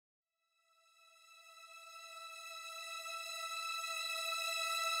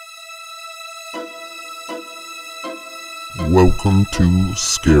Welcome to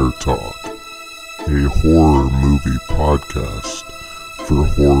Scare Talk, a horror movie podcast for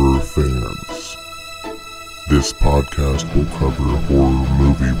horror fans. This podcast will cover horror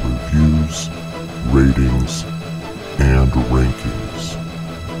movie reviews, ratings, and rankings.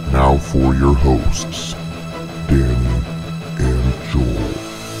 Now for your hosts, Danny and Joel.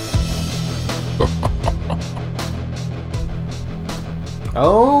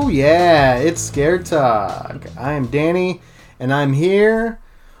 Oh yeah, it's Scare Talk. I am Danny, and I'm here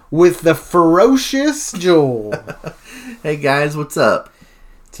with the ferocious Joel. Hey guys, what's up?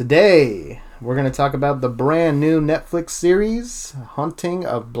 Today, we're going to talk about the brand new Netflix series, Haunting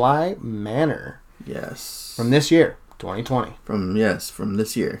of Bly Manor. Yes. From this year, 2020. From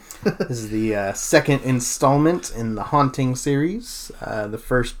this year. This is the second installment in the Haunting series. The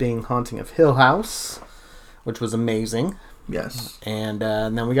first being Haunting of Hill House, which was amazing. Yes. And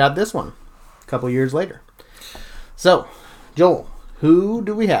then we got this one a couple years later. So, Joel, who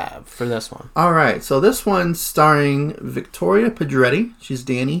do we have for this one? All right, so this one's starring Victoria Pedretti. She's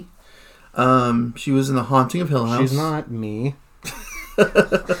Danny. She was in The Haunting of Hill House. She's not me.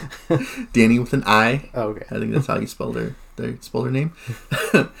 Danny with an I. Oh, okay. I think that's how you spelled her name.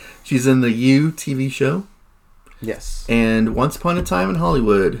 She's in the You TV show. Yes. And Once Upon a Time in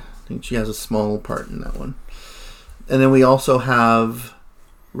Hollywood. I think she has a small part in that one. And then we also have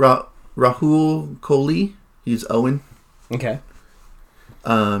Rahul Kohli. He's Owen. Okay.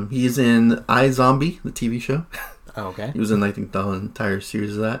 He's in iZombie, the TV show. Oh, okay. He was in, I think, the entire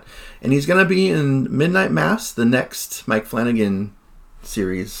series of that. And he's going to be in Midnight Mass, the next Mike Flanagan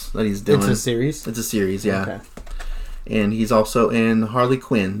series that he's doing. It's a series? It's a series, yeah. Okay. And he's also in Harley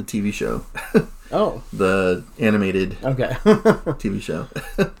Quinn, the TV show. Oh. The animated TV show.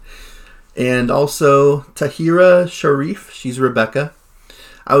 And also Tahira Sharif. She's Rebecca.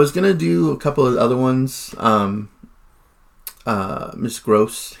 I was going to do a couple of other ones. Miss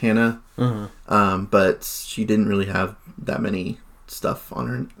Gross, Hannah. Mm-hmm. But she didn't really have that many stuff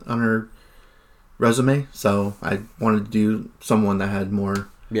on her resume. So I wanted to do someone that had more.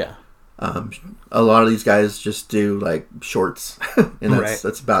 Yeah. A lot of these guys just do like shorts. And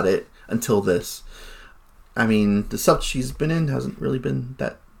that's about it until this. I mean, the stuff she's been in hasn't really been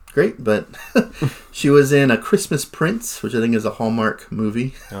that great, but she was in A Christmas Prince, which I think is a Hallmark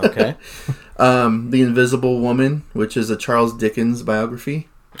movie. Okay. The Invisible Woman, which is a Charles Dickens biography.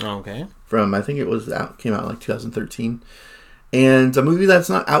 Okay. From, I think came out in like 2013. And a movie that's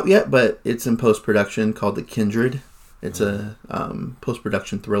not out yet, but it's in post-production called The Kindred. It's a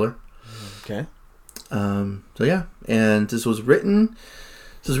post-production thriller. Okay. So yeah, and this was written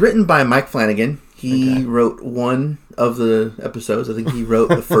by Mike Flanagan. He wrote one of the episodes. I think he wrote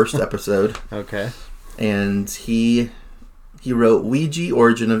the first episode. Okay. And he wrote Ouija,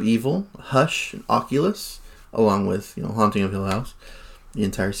 Origin of Evil, Hush, and Oculus, along with Haunting of Hill House, the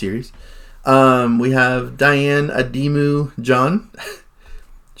entire series. We have Diane Ademu John.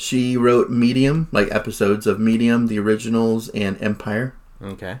 She wrote Medium, like episodes of Medium, the originals, and Empire.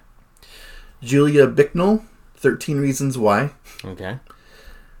 Okay. Julia Bicknell, 13 Reasons Why. Okay.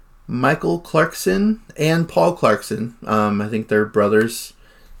 Michael Clarkson and Paul Clarkson, I think they're brothers,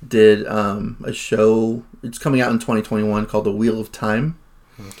 did a show. It's coming out in 2021 called The Wheel of Time.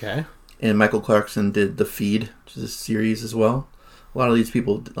 Okay. And Michael Clarkson did The Feed, which is a series as well. A lot of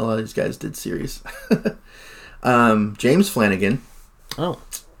these guys did series. James Flanagan. Oh.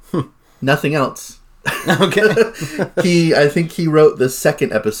 Nothing else. Okay. I think he wrote the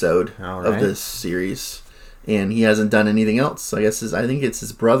second episode All of right. this series. And he hasn't done anything else. So I guess I think it's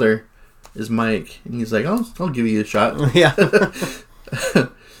his brother is Mike. And he's like, I'll give you a shot. Yeah.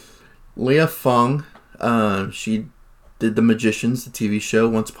 Leah Fong. She did The Magicians, the TV show,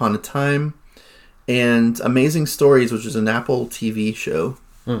 Once Upon a Time. And Amazing Stories, which is an Apple TV show.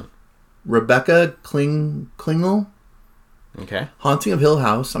 Rebecca Klingel. Okay. Haunting of Hill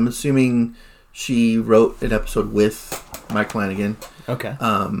House. I'm assuming she wrote an episode with Mike Flanagan. Okay.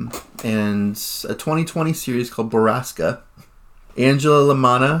 And a 2020 series called Borrasca. Angela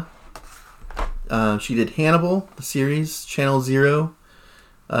Lamanna. She did Hannibal, the series, Channel Zero,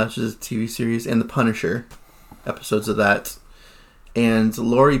 which is a TV series, and The Punisher, episodes of that. And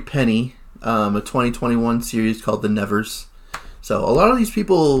Laurie Penny, a 2021 series called The Nevers. So a lot of these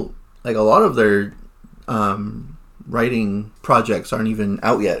people, like a lot of their writing projects aren't even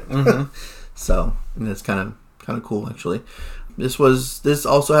out yet. Mm-hmm. So that's kind of cool, actually. This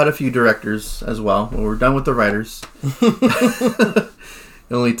also had a few directors as well. When we're done with the writers. It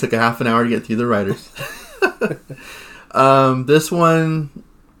only took a half an hour to get through the writers. This one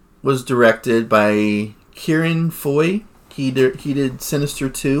was directed by Kieran Foy. He did Sinister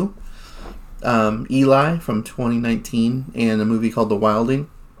 2. Eli from 2019 and a movie called The Wilding.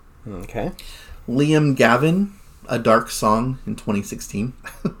 Okay. Liam Gavin, A Dark Song in 2016.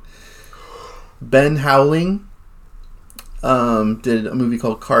 Ben Howling did a movie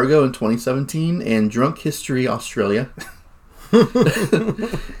called Cargo in 2017 and Drunk History Australia.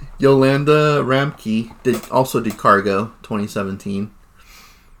 Yolanda Ramke also did Cargo 2017.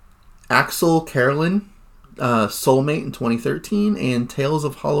 Axel Carolyn, Soulmate in 2013 and Tales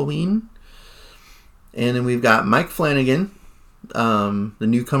of Halloween. And then we've got Mike Flanagan, the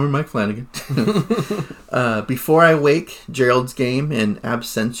newcomer Mike Flanagan. Before I Wake, Gerald's Game, and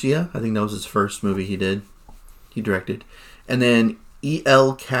Absentia. I think that was his first movie he directed. And then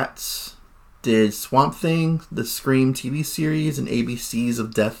E.L. Katz did Swamp Thing, the Scream TV series, and ABCs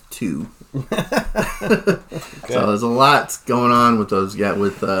of Death 2. So there's a lot going on with those,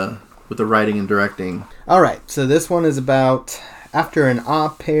 with the writing and directing. All right, so this one is about after an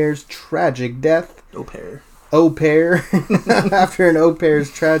au pair's tragic death. Au pair. After an au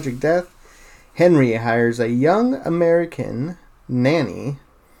pair's tragic death, Henry hires a young American nanny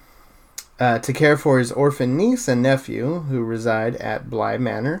to care for his orphan niece and nephew who reside at Bly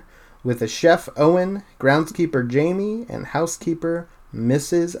Manor with a chef Owen, groundskeeper Jamie, and housekeeper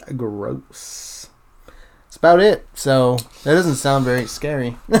Mrs. Gross. That's about it. So that doesn't sound very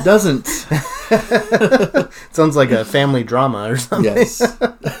scary. It doesn't. Sounds like a family drama or something. Yes.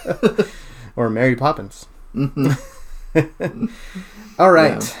 Or Mary Poppins. Mm-hmm. All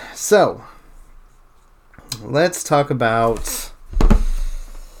right. Yeah. So let's talk about...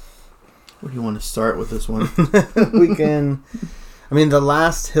 Where do you want to start with this one? We can... I mean, the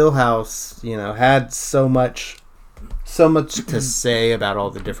last Hill House, had so much to say about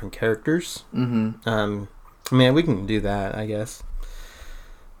all the different characters. Mm-hmm. I mean, we can do that, I guess.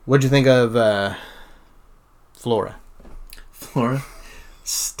 What'd you think of Flora? Flora?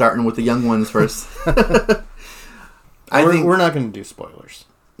 Starting with the young ones first. We're not going to do spoilers.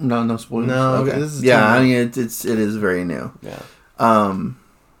 No spoilers. No, okay. This is I mean it is very new. Yeah.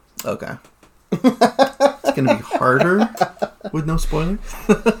 Okay. It's gonna be harder with no spoilers,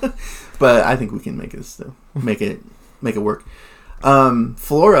 but I think we can make this though. Make it work.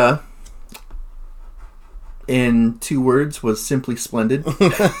 Flora, in 2 words, was simply splendid.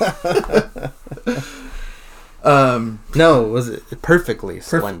 No, was it perfectly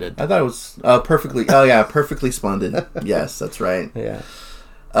splendid? I thought it was perfectly. Oh yeah, perfectly splendid. Yes, that's right. Yeah.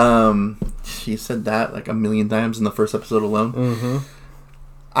 She said that like a million times in the first episode alone. Mm-hmm.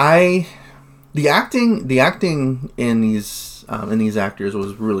 The acting in these actors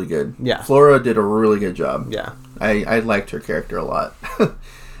was really good. Yeah. Flora did a really good job. Yeah. I liked her character a lot.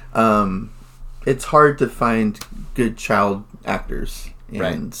 It's hard to find good child actors,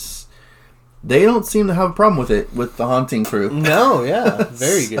 and they don't seem to have a problem with it with the Haunting crew. No, yeah,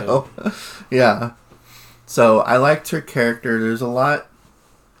 very good. Yeah. So I liked her character. There is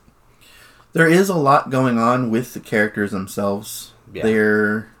a lot going on with the characters themselves. Yeah.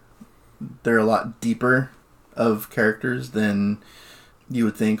 They're a lot deeper of characters than you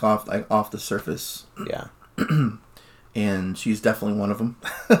would think off the surface. Yeah. And she's definitely one of them.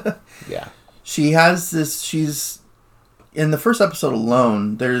 Yeah. She has this. She's in the first episode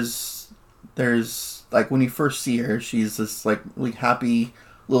alone. There's like when you first see her, she's this like really happy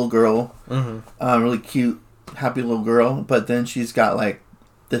little girl, really cute, happy little girl. But then she's got like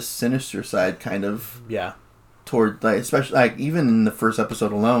this sinister side, kind of. Yeah. Toward like, especially like even in the first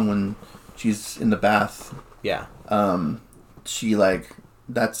episode alone when she's in the bath. Yeah. She like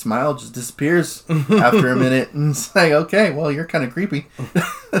that smile just disappears after a minute, and it's like, okay, well, you're kind of creepy.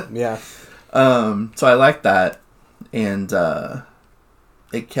 Yeah. So I like that, and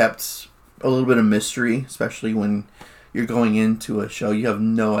it kept a little bit of mystery, especially when you're going into a show, you have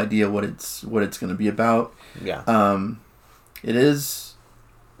no idea what it's going to be about. Yeah. It is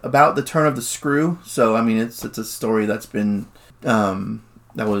about the turn of the screw, so I mean it's a story that's been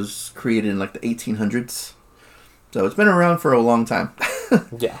that was created in like the 1800s, so it's been around for a long time.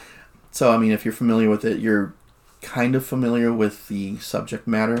 Yeah. So I mean, if you're familiar with it, you're kind of familiar with the subject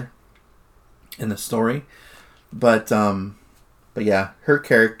matter in the story, but yeah, her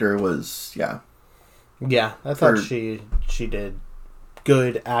character was Yeah, I thought she did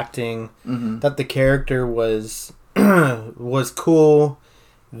good acting. Mm-hmm. That the character was was cool.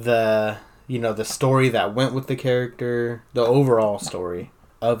 The story that went with the character, the overall story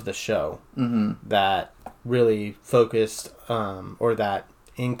of the show, that really focused or that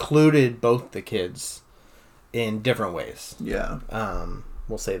included both the kids in different ways. Yeah.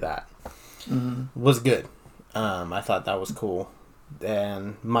 We'll say that was good. I thought that was cool.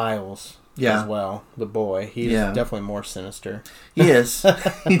 and Miles as well, the boy. He's definitely more sinister. He is.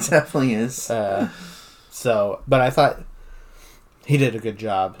 He definitely is. But I thought he did a good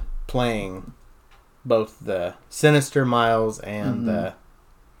job playing both the sinister Miles and the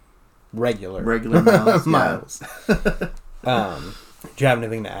regular Miles. Miles. Do you have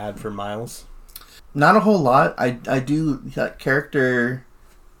anything to add for Miles? Not a whole lot. I do. That character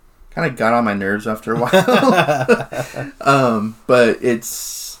kind of got on my nerves after a while. But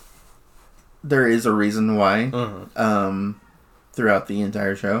there is a reason why. Throughout the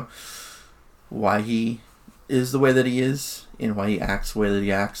entire show, why he is the way that he is and why he acts the way that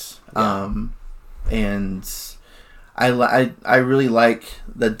he acts. And I really like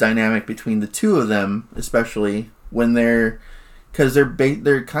the dynamic between the two of them, especially when because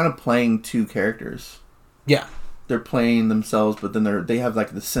they're kind of playing two characters. Yeah, they're playing themselves, but then they have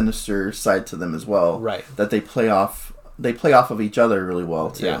like the sinister side to them as well. Right. That they play off of each other really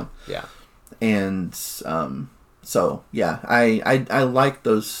well too. Yeah. Yeah. And so yeah, I like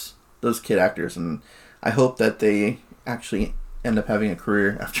those kid actors, and I hope that they actually end up having a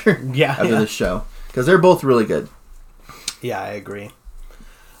career after this show, because they're both really good. Yeah, I agree.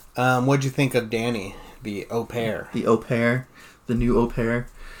 What'd you think of Danny, the au pair? The au pair, the new au pair.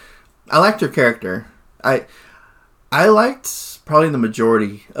 I liked her character. I liked probably the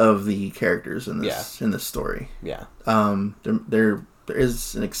majority of the characters in this story. Yeah. There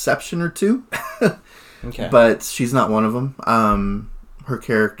is an exception or two. Okay. But she's not one of them. Her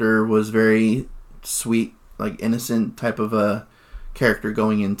character was very sweet, like innocent type of a character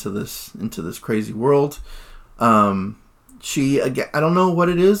going into this crazy world. She, again, I don't know what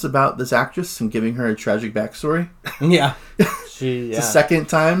it is about this actress and giving her a tragic backstory. Yeah. It's the second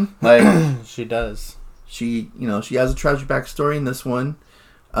time. Like she does. She has a tragic backstory in this one.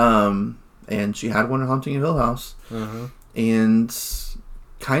 And she had one in Haunting of Hill House. Mm-hmm. And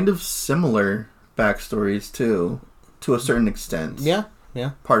kind of similar backstories too, to a certain extent. Yeah.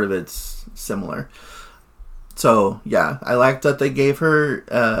 Yeah. Part of it's similar. So, yeah, I like that they gave her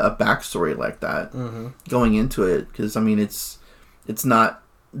a backstory like that going into it. Because, I mean, it's not...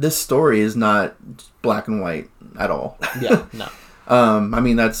 This story is not black and white at all. Yeah, no. I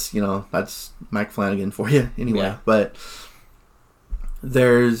mean, that's Mike Flanagan for you anyway. Yeah. But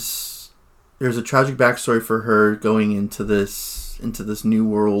there's a tragic backstory for her going into this new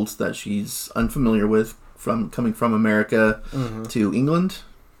world that she's unfamiliar with, coming from America to England.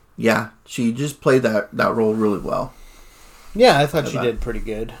 Yeah, she just played that role really well. Yeah, I thought she did pretty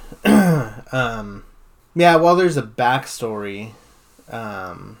good. Yeah, well, there's a backstory.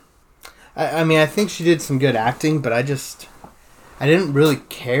 I mean, I think she did some good acting, but I didn't really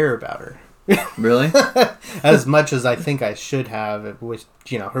care about her. Really? As much as I think I should have, with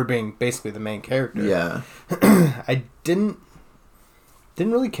her being basically the main character. Yeah. I didn't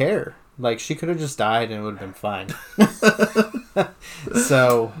really care. Like, she could have just died and it would have been fine.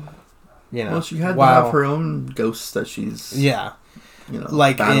 So, well, she had to have her own ghosts that she's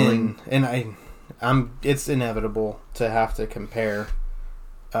like battling. It's inevitable to have to compare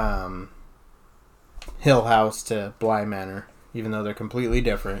Hill House to Bly Manor, even though they're completely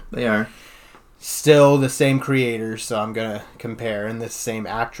different. They are still the same creators, so I'm gonna compare, and this same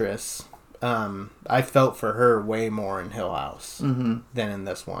actress. I felt for her way more in Hill House than in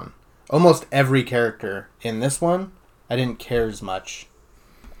this one. Almost every character in this one, I didn't care as much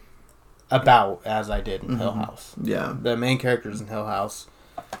about as I did in Hill House. Yeah. The main characters in Hill House,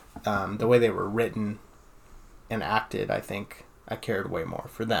 the way they were written and acted, I think I cared way more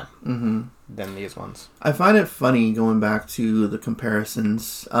for them than these ones. I find it funny going back to the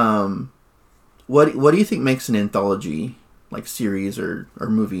comparisons. What do you think makes an anthology, like series or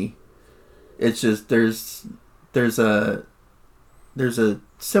movie? It's just there's a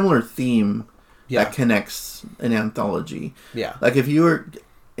similar theme that connects an anthology. Yeah. Like if you were,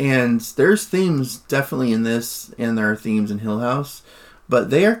 and there's themes definitely in this, and there are themes in Hill House, but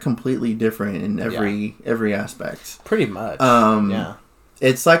they are completely different in every aspect. Pretty much.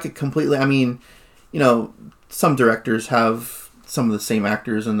 It's like a completely, I mean, some directors have some of the same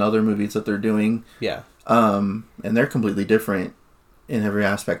actors in other movies that they're doing. Yeah. And they're completely different in every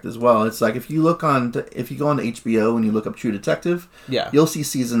aspect as well. It's like if you go on to HBO and you look up True Detective, you'll see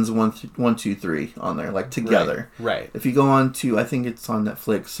seasons 1, 2, 3 on there, like together. Right. If you go on to, I think it's on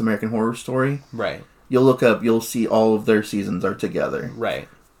Netflix, American Horror Story. Right. You'll see all of their seasons are together. Right.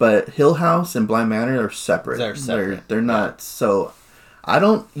 But Hill House and Bly Manor are separate. They're separate. They're not. So I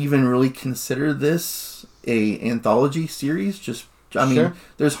don't even really consider this a anthology series. I mean,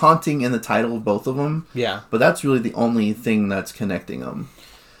 there's haunting in the title of both of them. Yeah. But that's really the only thing that's connecting them.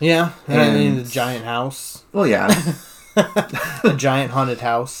 Yeah. And I mean, the giant house. Well, yeah. a giant haunted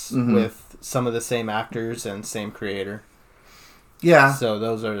house with some of the same actors and same creator. Yeah. So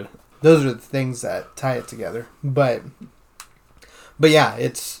those are the things that tie it together. But yeah,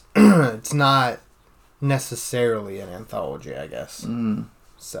 it's it's not necessarily an anthology, I guess.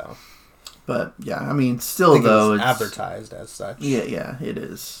 So, but yeah, I mean, still though, it's advertised as such. Yeah, it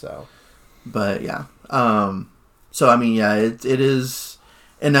is. So, but yeah, so I mean, yeah, it is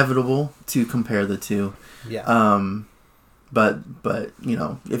inevitable to compare the two. Yeah. But you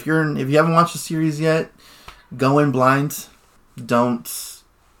know, if you haven't watched the series yet, go in blind.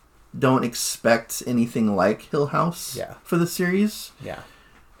 Don't expect anything like Hill House. For the series. Yeah.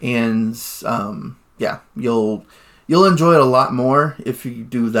 And yeah, you'll enjoy it a lot more if you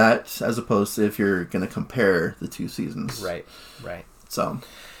do that, as opposed to if you're going to compare the two seasons. Right. So,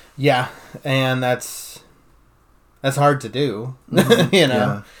 yeah, and that's hard to do, you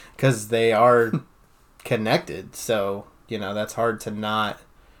know, because they are connected. So, you know, that's hard to not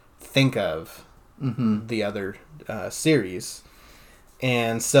think of the other series.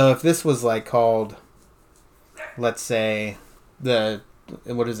 And so if this was like called, let's say,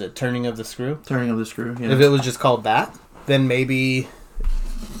 what is it? Turning of the Screw? Turning of the Screw, yeah. If it was just called that, then maybe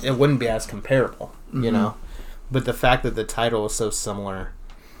it wouldn't be as comparable, you know? But the fact that the title is so similar,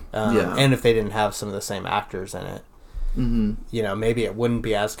 and if they didn't have some of the same actors in it, you know, maybe it wouldn't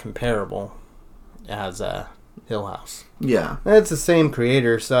be as comparable as Hill House. Yeah. It's the same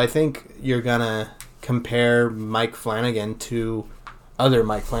creator, so I think you're going to compare Mike Flanagan to other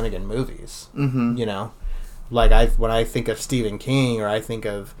Mike Flanagan movies, you know? Like, when I think of Stephen King, or I think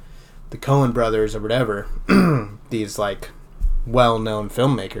of the Coen brothers, or whatever, these, like, well-known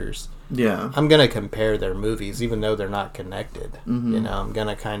filmmakers, I'm going to compare their movies, even though they're not connected. You know, I'm going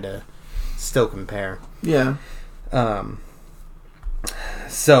to kind of still compare. Yeah.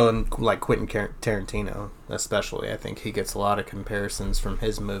 So, like, Quentin Tarantino, especially, I think he gets a lot of comparisons from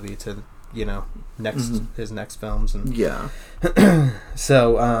his movie to, you know, his next films. And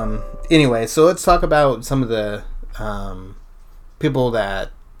so, anyway, so let's talk about some of the people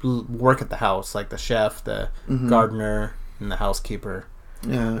that work at the house, like the chef, the gardener, and the housekeeper.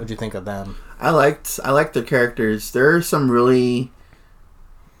 Yeah. What do you think of them? I liked their characters. There are some really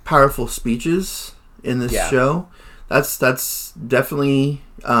powerful speeches in this show. That's definitely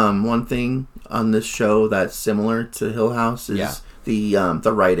one thing on this show that's similar to Hill House is the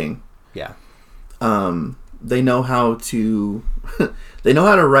writing. Yeah. They know how to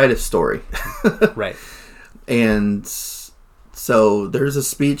write a story. Right. And so there's a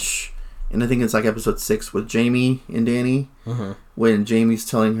speech, and I think it's like episode 6 with Jamie and Danny, when Jamie's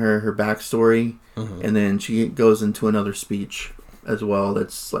telling her backstory, and then she goes into another speech as well.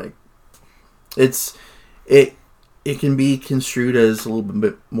 That's like, it can be construed as a little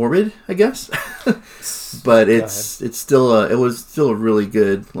bit morbid, I guess, but it was still a really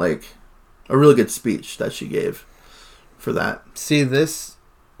good, like, a really good speech that she gave for that. See, this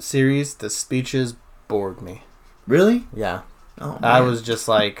series, the speeches bored me. Really? Yeah. Oh, man. I was just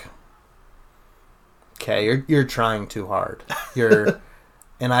like, okay, you're trying too hard.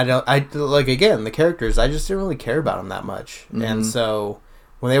 And I like, again, the characters, I just didn't really care about them that much. And so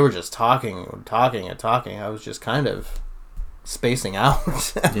when they were just talking, I was just kind of spacing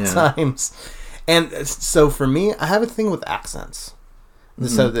out at times. And so for me, I have a thing with accents.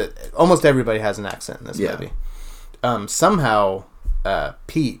 So that almost everybody has an accent in this movie. Somehow,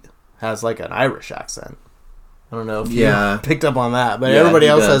 Pete has like an Irish accent. I don't know if you picked up on that, but everybody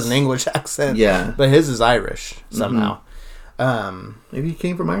else has an English accent. Yeah, but his is Irish somehow. Maybe he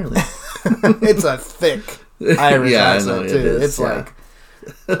came from Ireland. It's a thick Irish accent too. It's like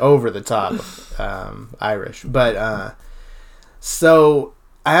over the top Irish. But so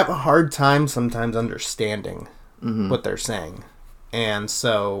I have a hard time sometimes understanding what they're saying. And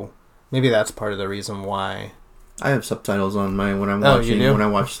so maybe that's part of the reason why I have subtitles on mine when I'm watching when I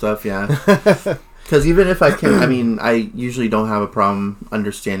watch stuff. Yeah, because even if I can, I mean, I usually don't have a problem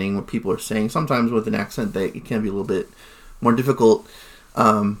understanding what people are saying. Sometimes with an accent, it can be a little bit more difficult.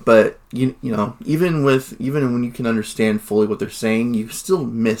 But you know, even when you can understand fully what they're saying, you still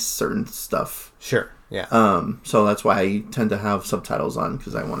miss certain stuff. Sure. Yeah. So that's why I tend to have subtitles on,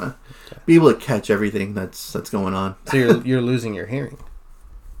 because I want to be able to catch everything that's going on. So you're losing your hearing.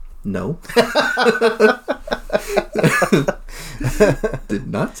 No. Did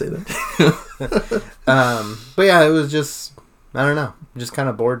not say that. But yeah, it was just, I don't know, it just kind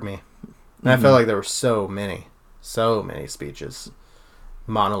of bored me. And I felt like there were so many speeches,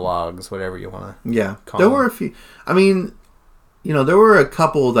 monologues, whatever you want to call there them. were a few. I mean, you know, there were a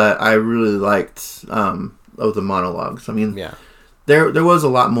couple that I really liked of the monologues. I mean, there was a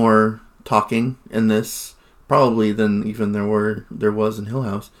lot more talking in this, probably than even there was in Hill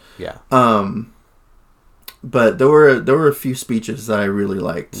House. Yeah. But there were a few speeches that I really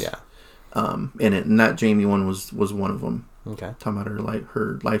liked. Yeah. In it, and that Jamie one was one of them. Okay. Talking about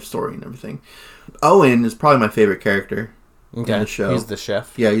her life story and everything. Owen is probably my favorite character in the show. He's the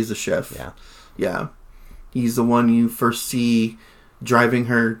chef. Yeah, he's the chef. Yeah. Yeah. He's the one you first see driving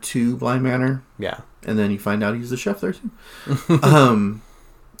her to Bly Manor. Yeah. And then you find out he's the chef there too.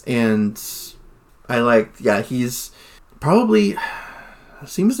 And I he's probably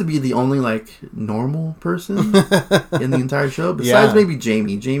seems to be the only like normal person in the entire show. Besides maybe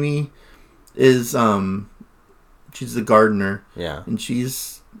Jamie. Jamie is she's the gardener. Yeah. And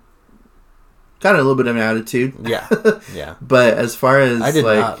she's got a little bit of an attitude. Yeah. Yeah. But as far as I did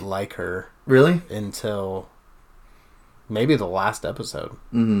not like her. Really? Until maybe the last episode.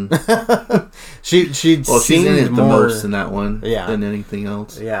 Mm-hmm. she's in it the most in that one than anything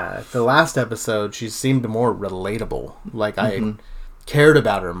else. Yeah. The last episode, she seemed more relatable. Like I cared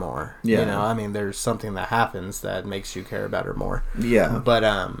about her more. Yeah. You know, I mean, there's something that happens that makes you care about her more. Yeah.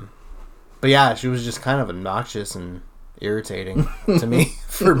 But yeah, she was just kind of obnoxious and irritating to me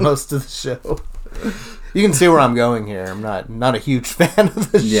for most of the show. You can see where I'm going here. I'm not a huge fan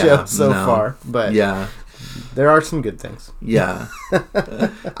of the show so far, but there are some good things. Yeah.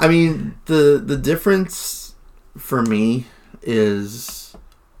 I mean, the difference for me is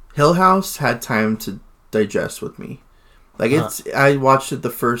Hill House had time to digest with me. Like I watched it the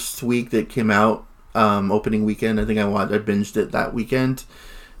first week that it came out, opening weekend. I think I binged it that weekend.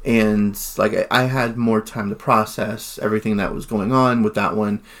 And like I had more time to process everything that was going on with that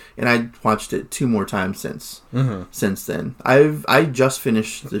one, and I watched it 2 more times since then. I just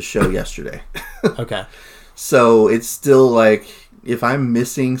finished the show yesterday. Okay. So it's still like if I'm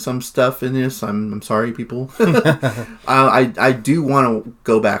missing some stuff in this, I'm sorry, people. I do want to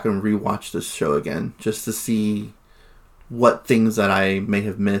go back and rewatch this show again just to see what things that I may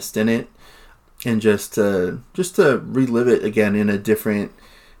have missed in it, and just to relive it again in a different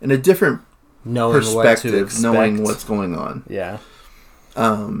perspective, knowing what's going on. Yeah.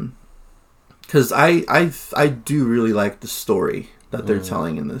 Because I do really like the story that they're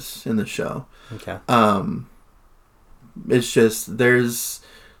telling in this show. Okay. It's just there's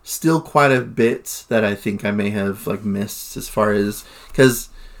still quite a bit that I think I may have like missed as far as because.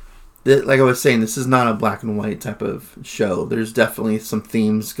 Like I was saying, this is not a black and white type of show. There's definitely some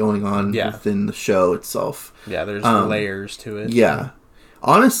themes going on within the show itself. Yeah, there's layers to it. Yeah.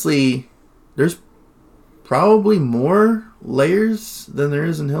 Honestly, there's probably more layers than there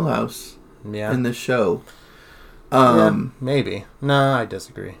is in Hill House in this show. Maybe. No, I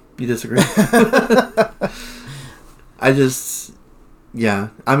disagree. You disagree? I just... Yeah.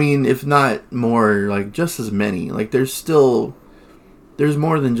 I mean, if not more, like, just as many. Like, there's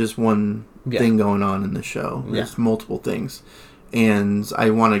more than just one thing going on in the show. There's multiple things. And I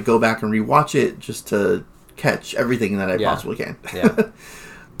want to go back and rewatch it just to catch everything that I possibly can. Yeah.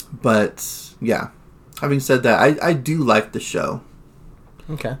 But, yeah. Having said that, I do like the show.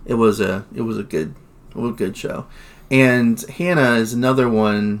 Okay. It was a good show. And Hannah is another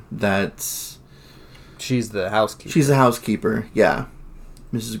one that's... She's the housekeeper. She's a housekeeper, yeah.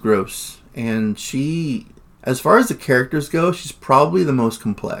 Mrs. Gross. And she... As far as the characters go, she's probably the most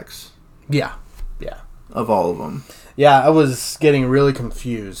complex. Yeah. Yeah. Of all of them. Yeah, I was getting really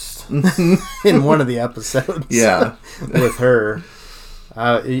confused in one of the episodes. Yeah. With her.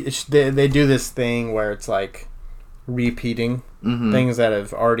 They do this thing where it's like repeating things that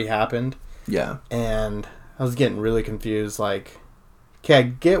have already happened. Yeah. And I was getting really confused. Like, okay, I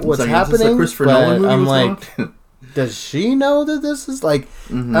get what's like, happening, is this a Christopher Nolan movie? I'm like... Does she know that this is like...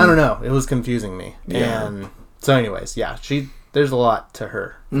 I don't know. It was confusing me. Yeah. And so anyways, there's a lot to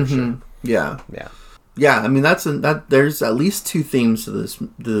her, for sure. Yeah. Yeah. Yeah, I mean, there's at least 2 themes to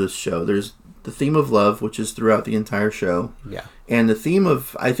this show. There's the theme of love, which is throughout the entire show. Yeah. And the theme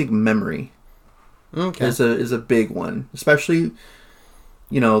of, I think, memory is a big one. Especially,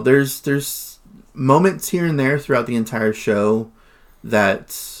 there's moments here and there throughout the entire show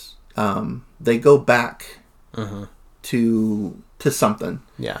that they go back... to something.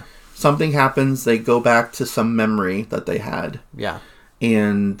 Yeah. Something happens, they go back to some memory that they had. Yeah.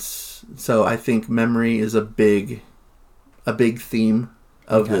 And so I think memory is a big theme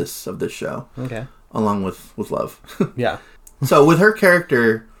of this show. Okay. Along with love. Yeah. So with her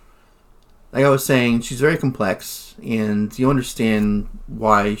character, like I was saying, she's very complex, and you understand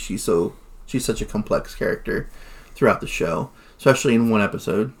why she's such a complex character throughout the show, especially in one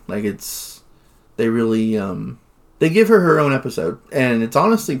episode. Like they really, they give her own episode, and it's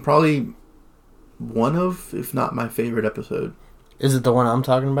honestly probably one of, if not my favorite episode Is it the one I'm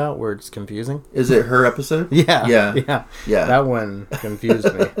talking about where it's confusing? Is it her episode? Yeah. Yeah. That one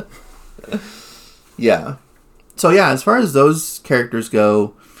confused me. Yeah. So yeah, as far as those characters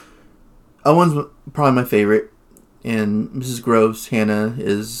go, Owen's probably my favorite, and Mrs. Gross, Hannah,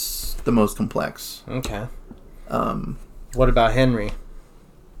 is the most complex. Okay. What about Henry?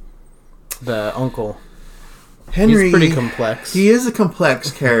 The uncle. Henry, he's pretty complex. He is a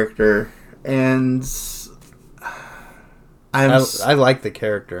complex character, and I like the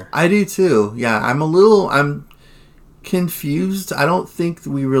character. I do too. Yeah, I'm confused. I don't think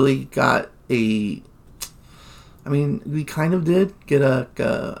we really got a. I mean, we kind of did get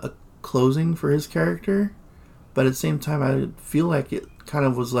a closing for his character, but at the same time, I feel like it kind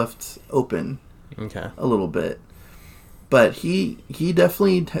of was left open. Okay. A little bit, but he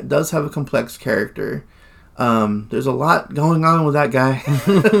definitely does have a complex character. There's a lot going on with that guy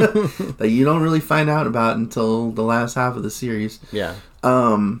that you don't really find out about until the last half of the series. Yeah.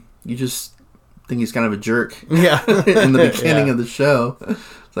 You just think he's kind of a jerk. Yeah. In the beginning of the show,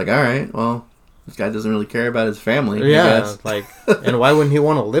 it's like, all right, well, this guy doesn't really care about his family. Yeah. I guess. Like, and why wouldn't he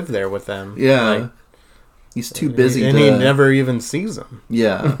want to live there with them? Yeah. Like, he's too busy, and he never even sees them.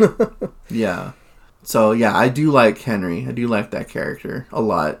 Yeah. Yeah. So yeah, I do like Henry. I do like that character a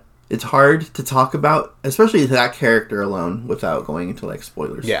lot. It's hard to talk about, especially that character alone, without going into like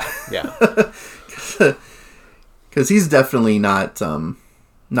spoilers. Yeah. Because he's definitely not a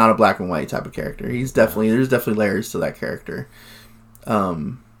black and white type of character. There's definitely layers to that character,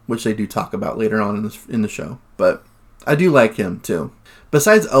 which they do talk about later on in the show. But I do like him too.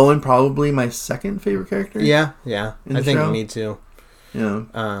 Besides Owen, probably my second favorite character. Yeah. I think show. me too.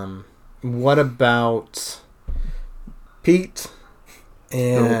 Yeah. What about Pete?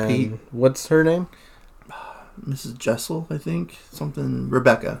 And Pete. What's her name? Mrs. Jessel, I think. Something.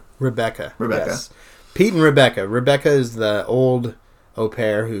 Rebecca. Yes. Pete and Rebecca. Rebecca is the old au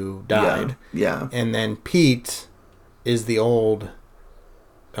pair who died. Yeah. And then Pete is the old...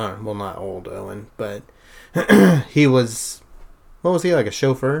 well, not old Owen, but he was... What was he, like a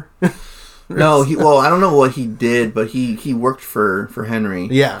chauffeur? No, I don't know what he did, but he worked for Henry.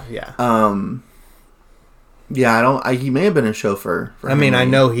 Yeah. Yeah, he may have been a chauffeur for Henry. I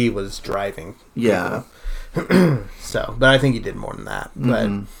know he was driving. Yeah. So, but I think he did more than that. But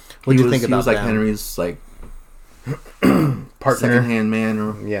what do you think about that? He was like them? Henry's like partner, second-hand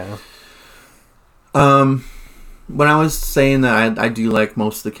man. Yeah. When I was saying that I do like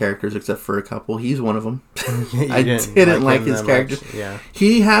most of the characters except for a couple, he's one of them. I didn't like his character. Much. Yeah.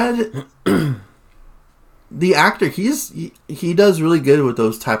 He had the actor. He does really good with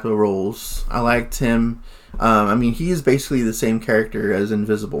those type of roles. I liked him. He is basically the same character as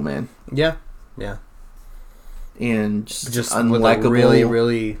Invisible Man. Yeah. And just unlikable, with a really,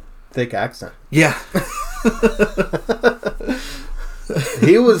 really thick accent. Yeah.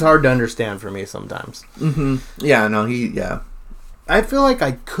 He was hard to understand for me sometimes. Mm-hmm. Yeah, no, yeah. I feel like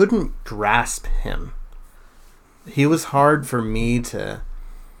I couldn't grasp him. He was hard for me to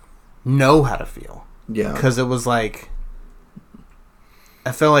know how to feel. Yeah. Because it was like...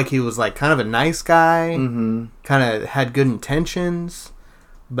 I felt like he was like kind of a nice guy. Mm-hmm. Kind of had good intentions.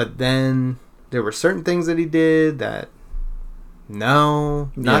 But then there were certain things that he did that...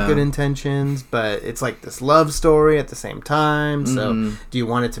 No, not good intentions, but it's like this love story at the same time. So, do you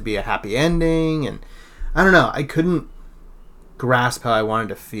want it to be a happy ending? And I don't know. I couldn't grasp how I wanted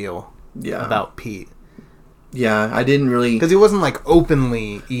to feel about Pete. Yeah, I didn't really... Because he wasn't like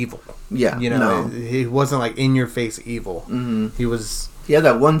openly evil. Yeah, he wasn't like in your face evil. Mm-hmm. He was... He had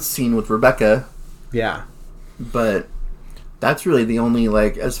that one scene with Rebecca. Yeah. But that's really the only,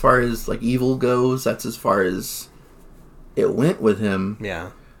 like, as far as like evil goes, that's as far as... it went with him.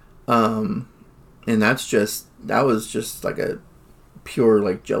 Yeah. And that was just like a pure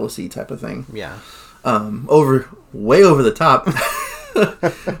like jealousy type of thing. Yeah. Way over the top.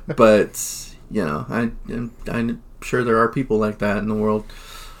 But, I'm sure there are people like that in the world.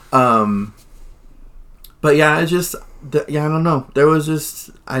 But yeah, I don't know. There was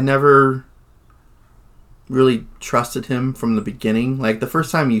just, I never really trusted him from the beginning. Like the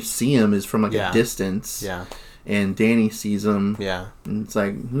first time you see him is from like a distance. Yeah. And Danny sees him. Yeah. And it's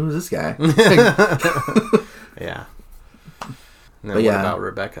like, who is this guy? Yeah. And then what about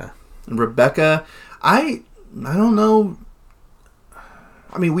Rebecca? Rebecca, I don't know.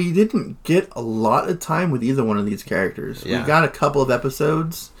 I mean, we didn't get a lot of time with either one of these characters. Yeah. We got a couple of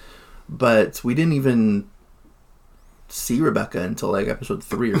episodes, but we didn't even see Rebecca until like episode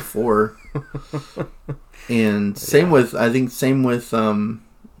 3 or 4. And same with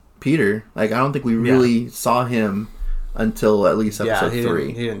Peter. Like, I don't think we really saw him until at least episode 3.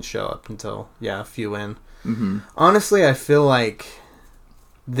 He didn't show up until, a few in. Mm-hmm. Honestly, I feel like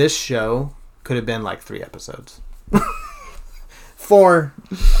this show could have been like 3 episodes. 4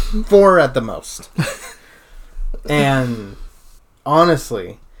 at the most. And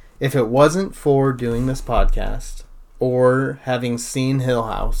honestly, if it wasn't for doing this podcast or having seen Hill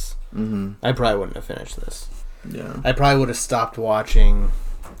House, I probably wouldn't have finished this. Yeah. I probably would have stopped watching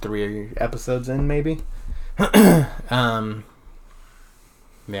 3 episodes in, maybe. Yeah.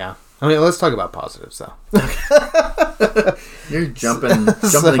 I mean, let's talk about positives, though. You're jumping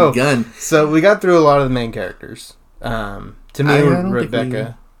the gun. So we got through a lot of the main characters. To me,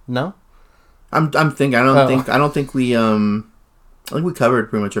 Rebecca. No. I'm thinking. I don't think we. I think we covered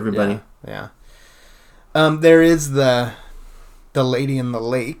pretty much everybody. Yeah. There is the lady in the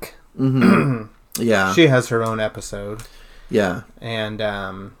lake. Mm-hmm. Yeah. She has her own episode. Yeah.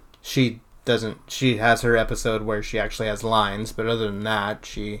 And she doesn't. She has her episode where she actually has lines, but other than that,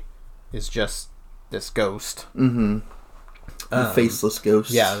 she is just this ghost. Mm-hmm. The faceless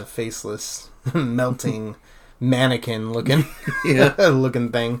ghost. Yeah, the faceless, melting mannequin looking, yeah,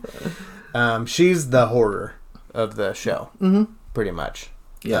 looking thing. She's the horror of the show, pretty much.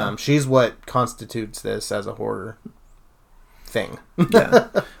 Yeah, she's what constitutes this as a horror thing. Yeah,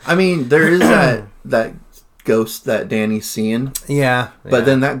 I mean, there is that ghost that Danny's seeing. Yeah, but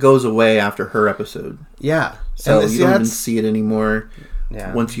then that goes away after her episode. Yeah, so you don't even see it anymore.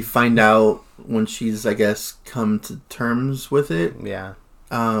 Yeah, once you find out when she's, I guess, come to terms with it. Yeah,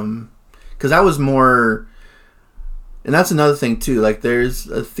 because that was more. And that's another thing, too. Like, there's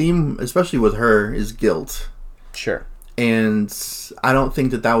a theme, especially with her, is guilt. Sure. And I don't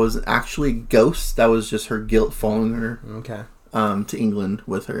think that was actually ghosts. That was just her guilt following her to England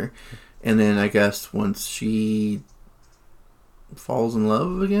with her. And then I guess once she falls in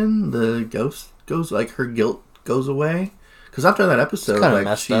love again, the ghost goes, like, her guilt goes away. Because after that episode,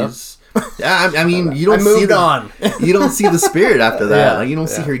 like, she's... Yeah, I mean, you don't see you don't see the spirit after that. Like, you don't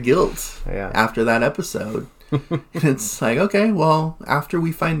see her guilt after that episode. And it's like, okay, well, after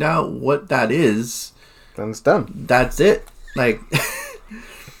we find out what that is, then it's done. That's it. Like,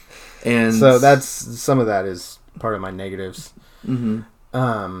 and so that's some of that is part of my negatives. Mm-hmm.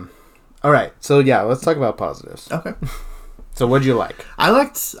 All right, so yeah, let's talk about positives. Okay. So what'd you like? I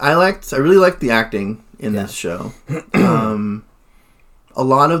really liked the acting in this show. A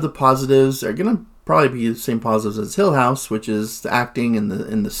lot of the positives are gonna probably be the same positives as Hill House, which is the acting and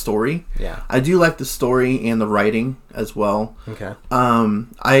the story. Yeah, I do like the story and the writing as well. Okay.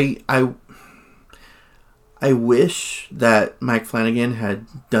 I wish that Mike Flanagan had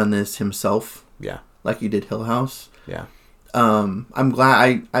done this himself. Yeah, like he did Hill House. Yeah. I'm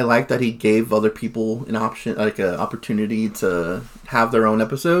glad. I like that he gave other people an option, like an opportunity to have their own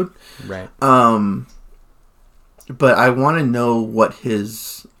episode. Right. But I want to know what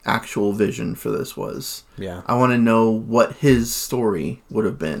his actual vision for this was. Yeah. I want to know what his story would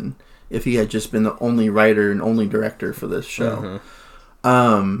have been if he had just been the only writer and only director for this show.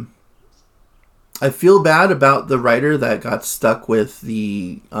 Mm-hmm. I feel bad about the writer that got stuck with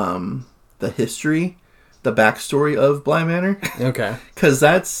the history, the backstory of Bly Manor. Okay. Because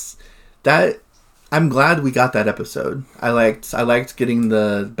that. I'm glad we got that episode. I liked getting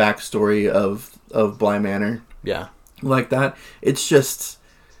the backstory of Bly Manor. Yeah. Like that. It's just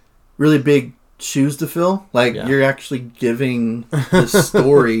really big shoes to fill. Like, you're actually giving the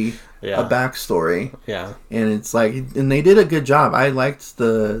story a backstory. Yeah. And it's like, and they did a good job. I liked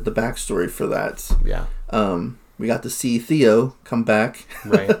the backstory for that. Yeah. We got to see Theo come back.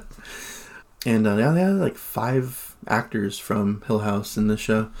 Right. And they had like 5 actors from Hill House in the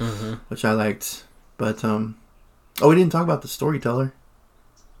show, which I liked. But, we didn't talk about the storyteller.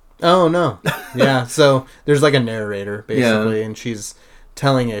 Oh, no. Yeah, so there's like a narrator, basically, and she's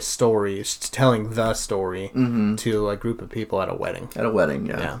telling a story, she's telling the story to a group of people at a wedding. At a wedding,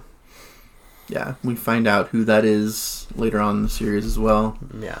 yeah. Yeah, we find out who that is later on in the series as well.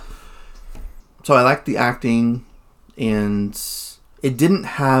 Yeah. So I liked the acting, and it didn't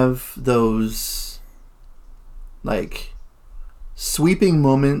have those, like, sweeping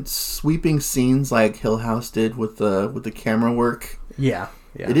moments, sweeping scenes like Hill House did with the camera work. Yeah.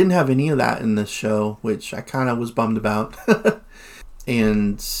 Yeah. It didn't have any of that in this show, which I kind of was bummed about.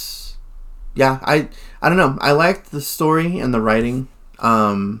 And yeah, I don't know. I liked the story and the writing,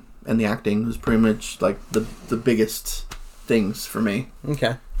 and the acting was pretty much like the biggest things for me.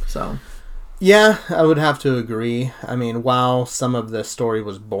 Okay. So yeah, I would have to agree. I mean, while some of the story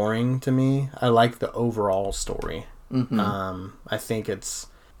was boring to me, I like the overall story. Mm-hmm. I think it's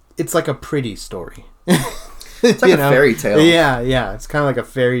like a pretty story. It's like a fairy tale. Yeah. It's kind of like a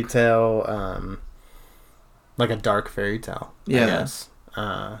fairy tale, like a dark fairy tale, I guess.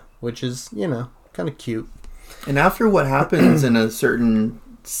 Which is, kind of cute. And after what happens in a certain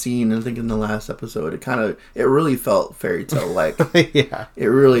scene, I think in the last episode, it really felt fairy tale like. Yeah. It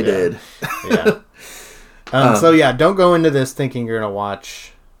really did. Yeah. So yeah, don't go into this thinking you're gonna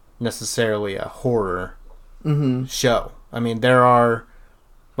watch necessarily a horror show. I mean, there are,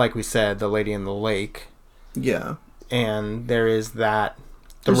 like we said, the Lady in the Lake. Yeah. And there is that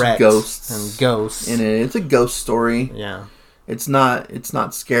There's threat ghosts in it. It's a ghost story. Yeah. It's not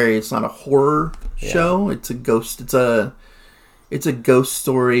scary. It's not a horror show. It's a ghost. It's a ghost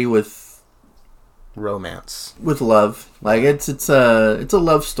story with romance, with love. Like it's a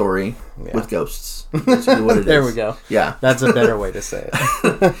love story with ghosts. That's what it there is. we go. Yeah, that's a better way to say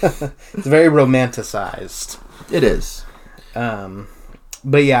it. It's very romanticized. It is.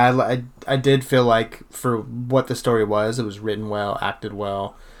 But yeah, I did feel like for what the story was, it was written well, acted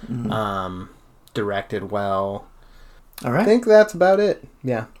well, directed well. All right. I think that's about it.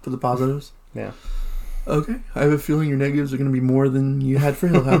 Yeah. For the positives? Yeah. Okay. I have a feeling your negatives are going to be more than you had for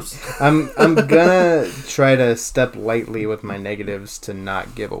Hill House. I'm gonna try to step lightly with my negatives to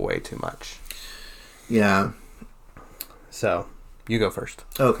not give away too much. Yeah. So, you go first.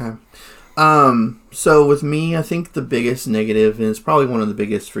 Okay. So with me, I think the biggest negative, and it's probably one of the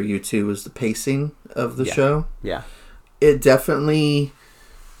biggest for you too, is the pacing of the show. Yeah. It definitely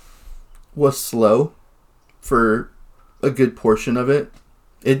was slow for a good portion of it.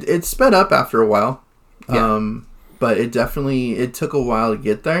 It sped up after a while. Yeah. But it took a while to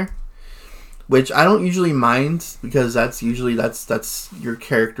get there, which I don't usually mind because that's your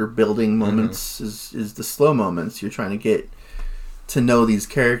character building moments is the slow moments. You're trying to get to know these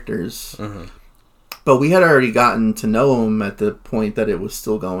characters. But we had already gotten to know them at the point that it was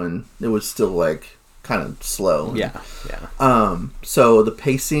still like kind of slow. Yeah. So the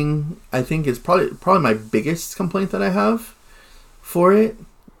pacing, I think, is probably my biggest complaint that I have for it.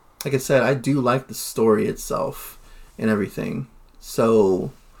 Like I said, I do like the story itself and everything.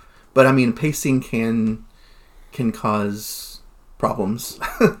 So, but I mean, pacing can cause problems.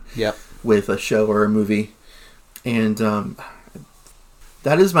 Yep. With a show or a movie, and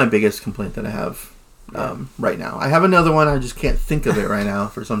that is my biggest complaint that I have right now. I have another one. I just can't think of it right now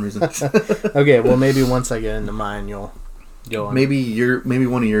for some reason. Okay, well maybe once I get into mine, you'll maybe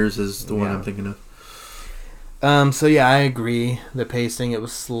one of yours is the one I'm thinking of. So yeah, I agree. The pacing, it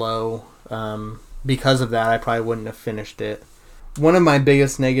was slow. Because of that, I probably wouldn't have finished it. One of my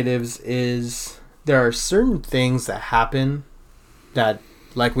biggest negatives is there are certain things that happen that,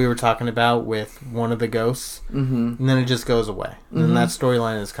 like we were talking about with one of the ghosts, and then it just goes away. And then that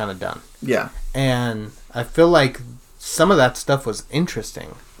storyline is kind of done. Yeah. And I feel like some of that stuff was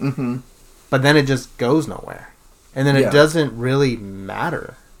interesting, but then it just goes nowhere. And then it doesn't really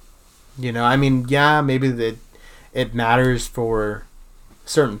matter. You know, I mean, yeah, maybe it matters for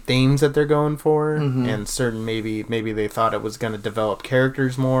certain themes that they're going for, and certain maybe they thought it was going to develop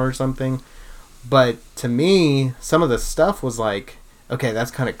characters more or something. But to me, some of the stuff was like, okay,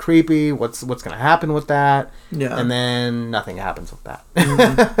 that's kind of creepy. What's going to happen with that? Yeah. And then nothing happens with that.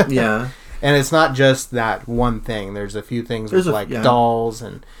 Yeah. And it's not just that one thing. There's a few things with dolls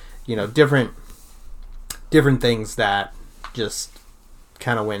and, you know, different things that just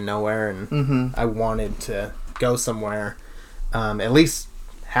kind of went nowhere, and I wanted to go somewhere, at least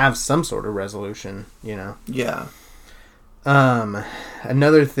have some sort of resolution, you know. Yeah.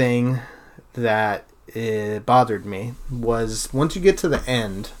 Another thing that it bothered me was once you get to the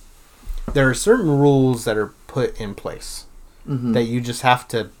end, there are certain rules that are put in place that you just have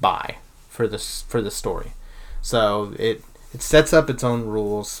to buy for the story. So it sets up its own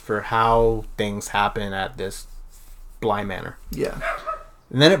rules for how things happen at this Bly Manor. Yeah.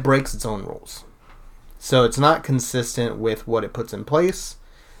 And then it breaks its own rules. So it's not consistent with what it puts in place,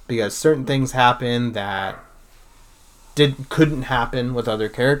 because certain things happen that couldn't happen with other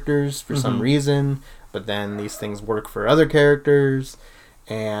characters for some reason, but then these things work for other characters.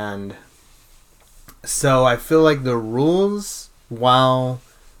 And so I feel like the rules, while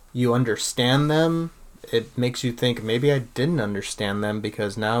you understand them, it makes you think maybe I didn't understand them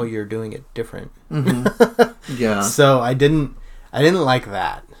because now you're doing it different. Yeah. So I didn't like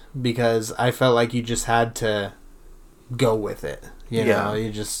that, because I felt like you just had to go with it. You know,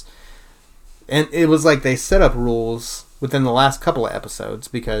 and it was like they set up rules within the last couple of episodes,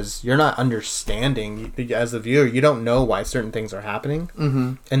 because you're not understanding, as a viewer, you don't know why certain things are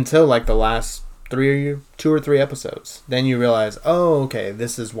happening until like the last 2 or 3 episodes. Then you realize, oh, okay,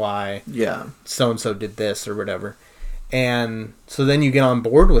 this is why so-and-so did this or whatever. And so then you get on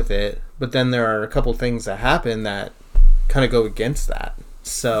board with it, but then there are a couple things that happen that kind of go against that.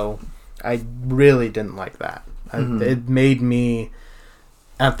 So I really didn't like that. It made me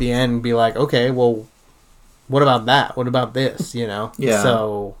at the end be like, okay, well, what about that? What about this? Yeah.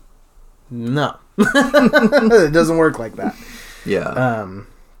 So, no. It doesn't work like that. Yeah.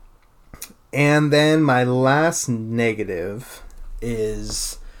 And then my last negative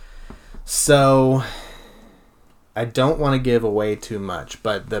is, so I don't want to give away too much,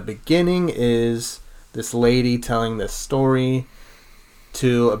 but the beginning is this lady telling this story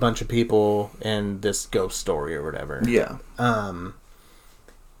to a bunch of people and this ghost story or whatever. Yeah.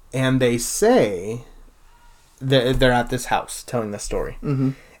 And they say that they're at this house telling this story.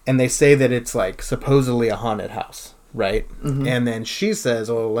 Mm-hmm. And they say that it's like supposedly a haunted house, right? Mm-hmm. And then she says,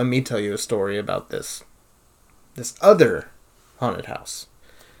 "Oh, let me tell you a story about this other haunted house."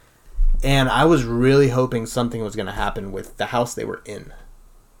 And I was really hoping something was going to happen with the house they were in.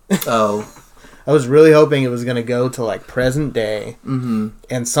 Oh. I was really hoping it was going to go to like present day, Mm-hmm.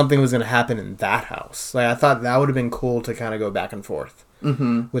 and something was going to happen in that house. Like I thought that would have been cool to kind of go back and forth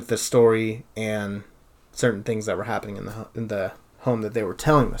with the story and certain things that were happening in the home that they were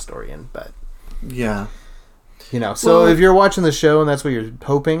telling the story in. But yeah, so if you're watching the show and that's what you're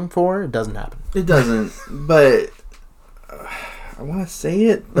hoping for, it doesn't happen. It doesn't. But I want to say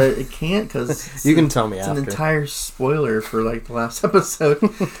it, but it can't because you can tell me after. It's an entire spoiler for like the last episode.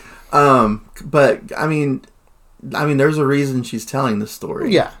 But I mean, there's a reason she's telling the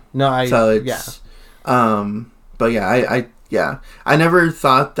story. Yeah. No, but yeah, I never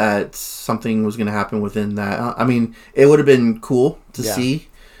thought that something was going to happen within that. I mean, it would have been cool to see,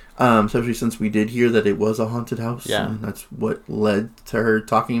 especially since we did hear that it was a haunted house. Yeah. And that's what led to her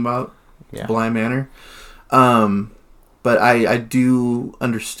talking about Bly Manor. But I do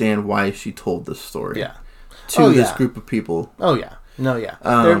understand why she told this story to this group of people. Oh, yeah. No, yeah.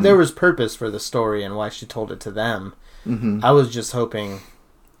 There was purpose for the story and why she told it to them. Mm-hmm. I was just hoping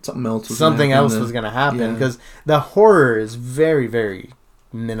something else was going to happen because the horror is very, very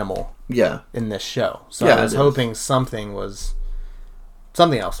minimal in this show. So I was hoping something else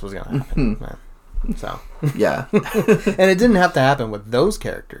was going to happen. So yeah. And it didn't have to happen with those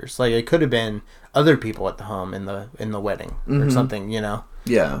characters. Like it could have been other people at the home in the wedding or something,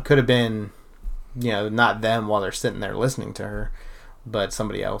 Yeah. Could have been not them while they're sitting there listening to her, but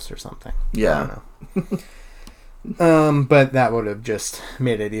somebody else or something. Yeah. I don't know. But that would have just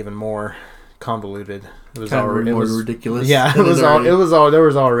made it even more convoluted. It was already more ridiculous. Yeah, there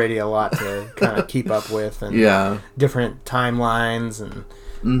was already a lot to kind of keep up with, and different timelines, and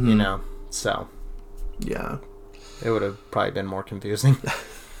so yeah, it would have probably been more confusing.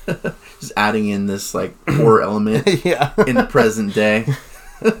 Just adding in this like horror element, in the present day.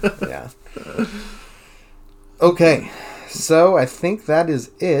 Yeah. Okay, so I think that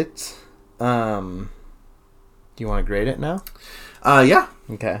is it. Do you want to grade it now? Yeah.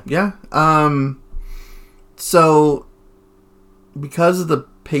 Okay. Yeah. So because of the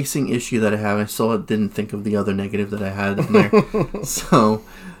pacing issue that I have, I still didn't think of the other negative that I had in there. So,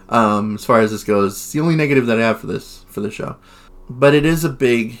 as far as this goes, it's the only negative that I have for the show. But it is a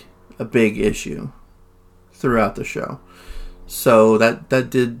big issue throughout the show. So that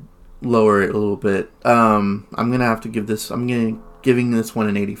did lower it a little bit. I'm gonna have to giving this one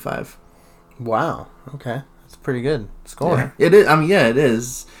an 85. Wow. Okay. Pretty good score. Yeah. It is. I mean, yeah, it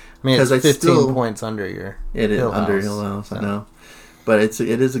is. I mean, it's 15 points under your. It is under Hill House. So. I know, but it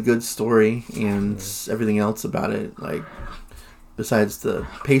is a good story, and everything else about it, like besides the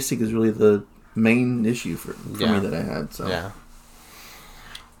pacing, is really the main issue for me that I had. So yeah.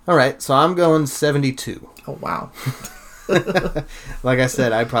 All right, so I'm going 72. Oh wow! Like I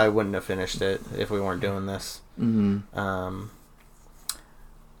said, I probably wouldn't have finished it if we weren't doing this. Mm-hmm.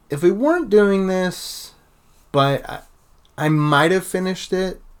 If we weren't doing this. But I might have finished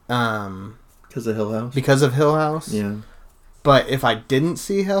it because of Hill House. Because of Hill House, yeah. But if I didn't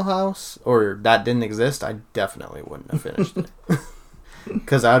see Hill House or that didn't exist, I definitely wouldn't have finished it.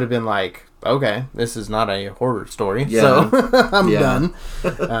 Because I would have been like, okay, this is not a horror story, so I'm done.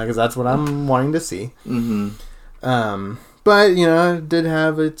 Because that's what I'm wanting to see. Mm-hmm. But it did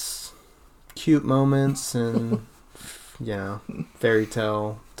have its cute moments and fairy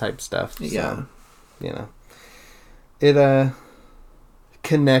tale type stuff. So, yeah. It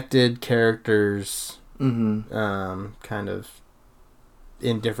connected characters kind of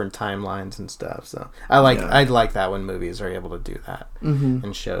in different timelines and stuff. So I like that when movies are able to do that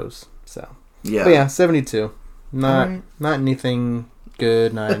in shows. So but yeah, 72. Not anything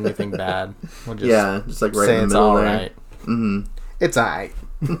good, not anything bad. We'll just just like right in the middle all there. Right. It's all right.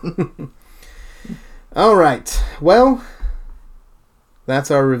 All right. Well,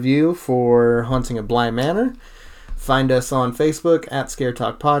 that's our review for Haunting of Bly Manor. Find us on Facebook at Scare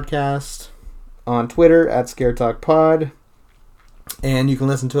Talk Podcast, on Twitter at Scare Talk Pod, And you can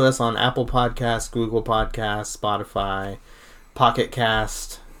listen to us on Apple Podcasts, Google Podcasts, Spotify, Pocket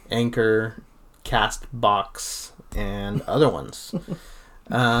Cast, Anchor, Castbox, and other ones.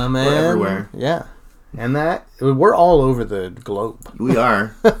 We're everywhere. Yeah. And we're all over the globe. We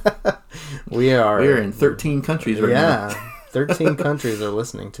are. We are. We're in 13 countries right now. Yeah. 13 countries are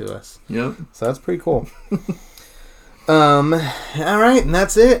listening to us. Yep. So that's pretty cool. All right, and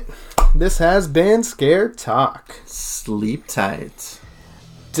that's it. This has been Scare Talk. Sleep tight.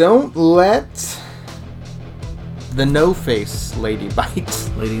 Don't let the no-face lady bite.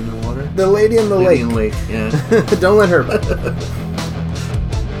 Lady in the water? The lady in the Lady lake. in the lake, yeah. Don't let her bite.